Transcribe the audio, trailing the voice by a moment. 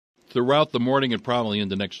Throughout the morning and probably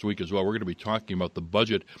into next week as well, we're going to be talking about the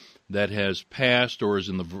budget that has passed or is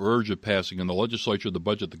in the verge of passing in the legislature, the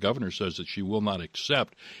budget the governor says that she will not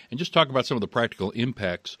accept, and just talk about some of the practical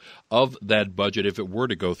impacts of that budget if it were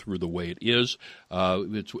to go through the way it is.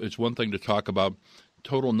 It's one thing to talk about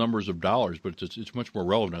total numbers of dollars, but it's much more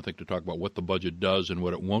relevant, I think, to talk about what the budget does and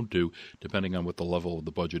what it won't do, depending on what the level of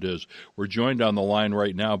the budget is. We're joined on the line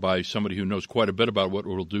right now by somebody who knows quite a bit about what it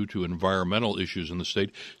will do to environmental issues in the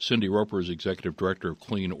state. Cyndi Roper is Executive Director of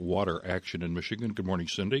Clean Water Action in Michigan. Good morning,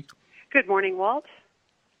 Cyndi. Good morning, Walt.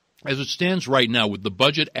 As it stands right now, with the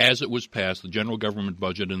budget as it was passed, the general government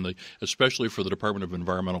budget, and especially for the Department of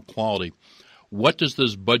Environmental Quality, what does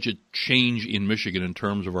this budget change in Michigan in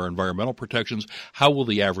terms of our environmental protections? How will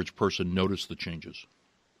the average person notice the changes?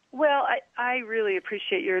 Well, I really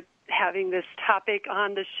appreciate your having this topic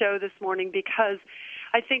on the show this morning, because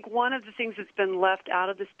I think one of the things that's been left out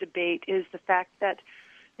of this debate is the fact that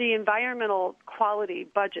the environmental quality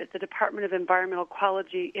budget, the Department of Environmental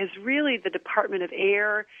Quality, is really the Department of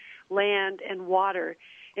Air, Land, and Water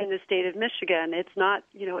in the state of Michigan. It's not,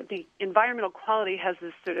 the environmental quality has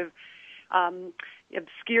this sort of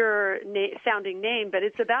obscure sounding name, but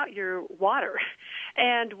it's about your water.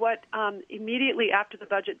 And what immediately after the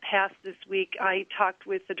budget passed this week, I talked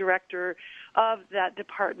with the director of that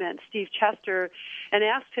department, Steve Chester, and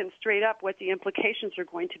asked him straight up what the implications are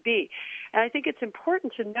going to be. And I think it's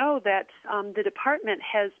important to know that the department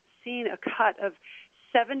has seen a cut of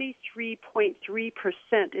 73.3%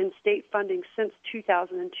 in state funding since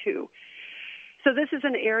 2002. So this is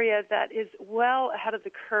an area that is well ahead of the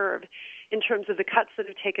curve in terms of the cuts that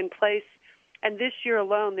have taken place. And this year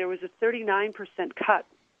alone, there was a 39% cut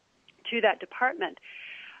to that department.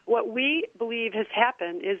 What we believe has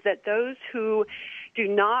happened is that those who do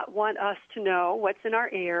not want us to know what's in our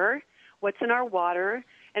air, what's in our water,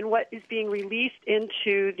 and what is being released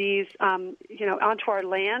into these, onto our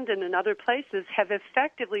land and in other places, have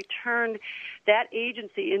effectively turned that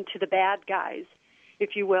agency into the bad guys,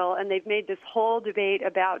 if you will, and they've made this whole debate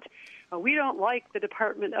about we don't like the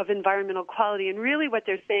Department of Environmental Quality, and really what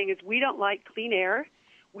they're saying is we don't like clean air,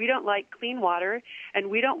 we don't like clean water, and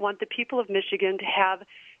we don't want the people of Michigan to have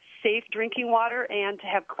safe drinking water and to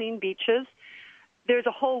have clean beaches. There's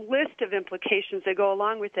a whole list of implications that go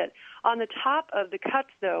along with it. On the top of the cuts,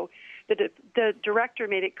 though, the director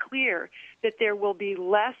made it clear that there will be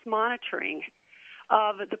less monitoring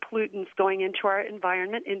of the pollutants going into our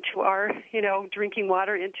environment, into our, drinking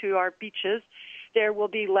water, into our beaches. There will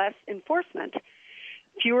be less enforcement,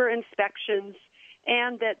 fewer inspections,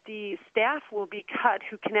 and that the staff will be cut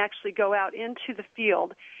who can actually go out into the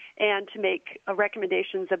field and to make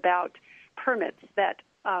recommendations about permits that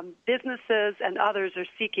businesses and others are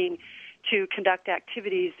seeking to conduct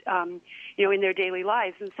activities, in their daily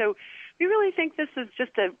lives. And so we really think this is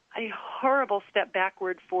just a horrible step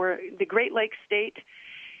backward for the Great Lakes state.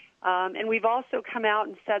 And we've also come out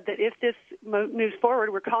and said that if this moves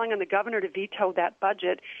forward, we're calling on the governor to veto that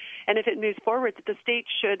budget. And if it moves forward, that the state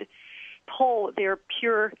should pull their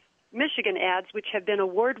Pure Michigan ads, which have been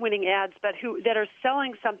award-winning ads, but that are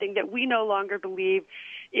selling something that we no longer believe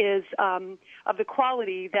is of the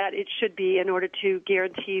quality that it should be in order to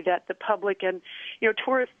guarantee that the public and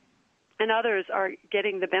tourists and others are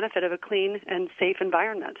getting the benefit of a clean and safe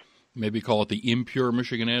environment. Maybe call it the impure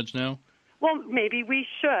Michigan ads now? Well, maybe we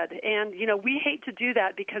should. And, we hate to do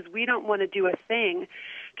that because we don't want to do a thing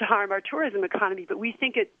to harm our tourism economy, but we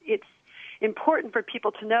think it's important for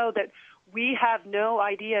people to know that we have no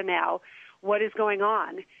idea now what is going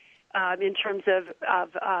on in terms of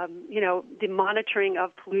the monitoring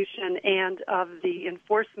of pollution and of the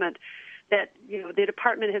enforcement that, the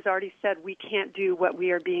department has already said we can't do what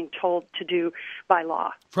we are being told to do by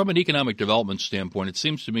law. From an economic development standpoint, it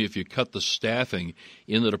seems to me if you cut the staffing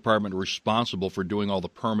in the department responsible for doing all the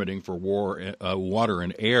permitting for water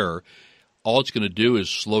and air, all it's going to do is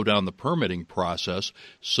slow down the permitting process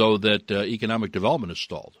so that economic development is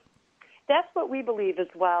stalled. That's what we believe as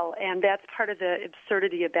well, and that's part of the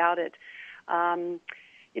absurdity about it.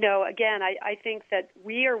 Again, I think that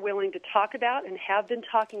we are willing to talk about and have been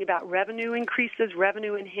talking about revenue increases,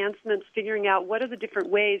 revenue enhancements, figuring out what are the different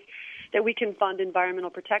ways that we can fund environmental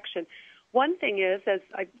protection. One thing is, as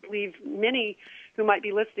I believe many who might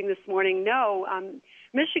be listening this morning know,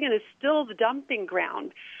 Michigan is still the dumping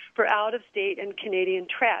ground for out-of-state and Canadian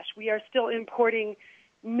trash. We are still importing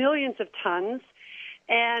millions of tons,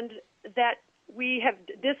 and that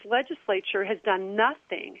this legislature has done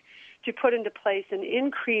nothing to put into place an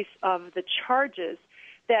increase of the charges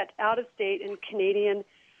that out-of-state and Canadian,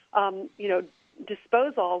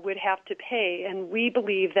 disposal would have to pay. And we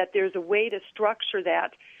believe that there's a way to structure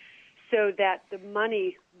that so that the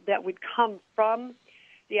money that would come from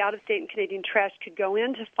the out-of-state and Canadian trash could go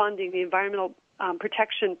into funding the environmental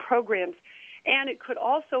protection programs, and it could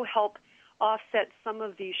also help offset some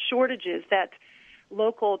of the shortages that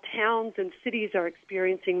local towns and cities are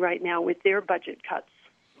experiencing right now with their budget cuts.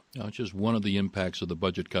 It's just one of the impacts of the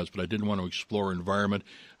budget cuts, but I did want to explore environment.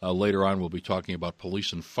 Later on, we'll be talking about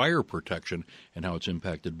police and fire protection and how it's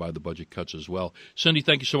impacted by the budget cuts as well. Cyndi,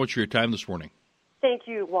 thank you so much for your time this morning. Thank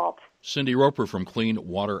you, Walt. Cyndi Roper from Clean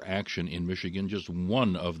Water Action in Michigan, just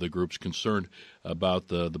one of the groups concerned about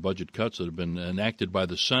the budget cuts that have been enacted by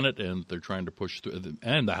the Senate, and they're trying to push through,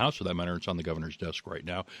 and the House for that matter. It's on the governor's desk right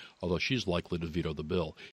now, although she's likely to veto the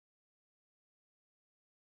bill.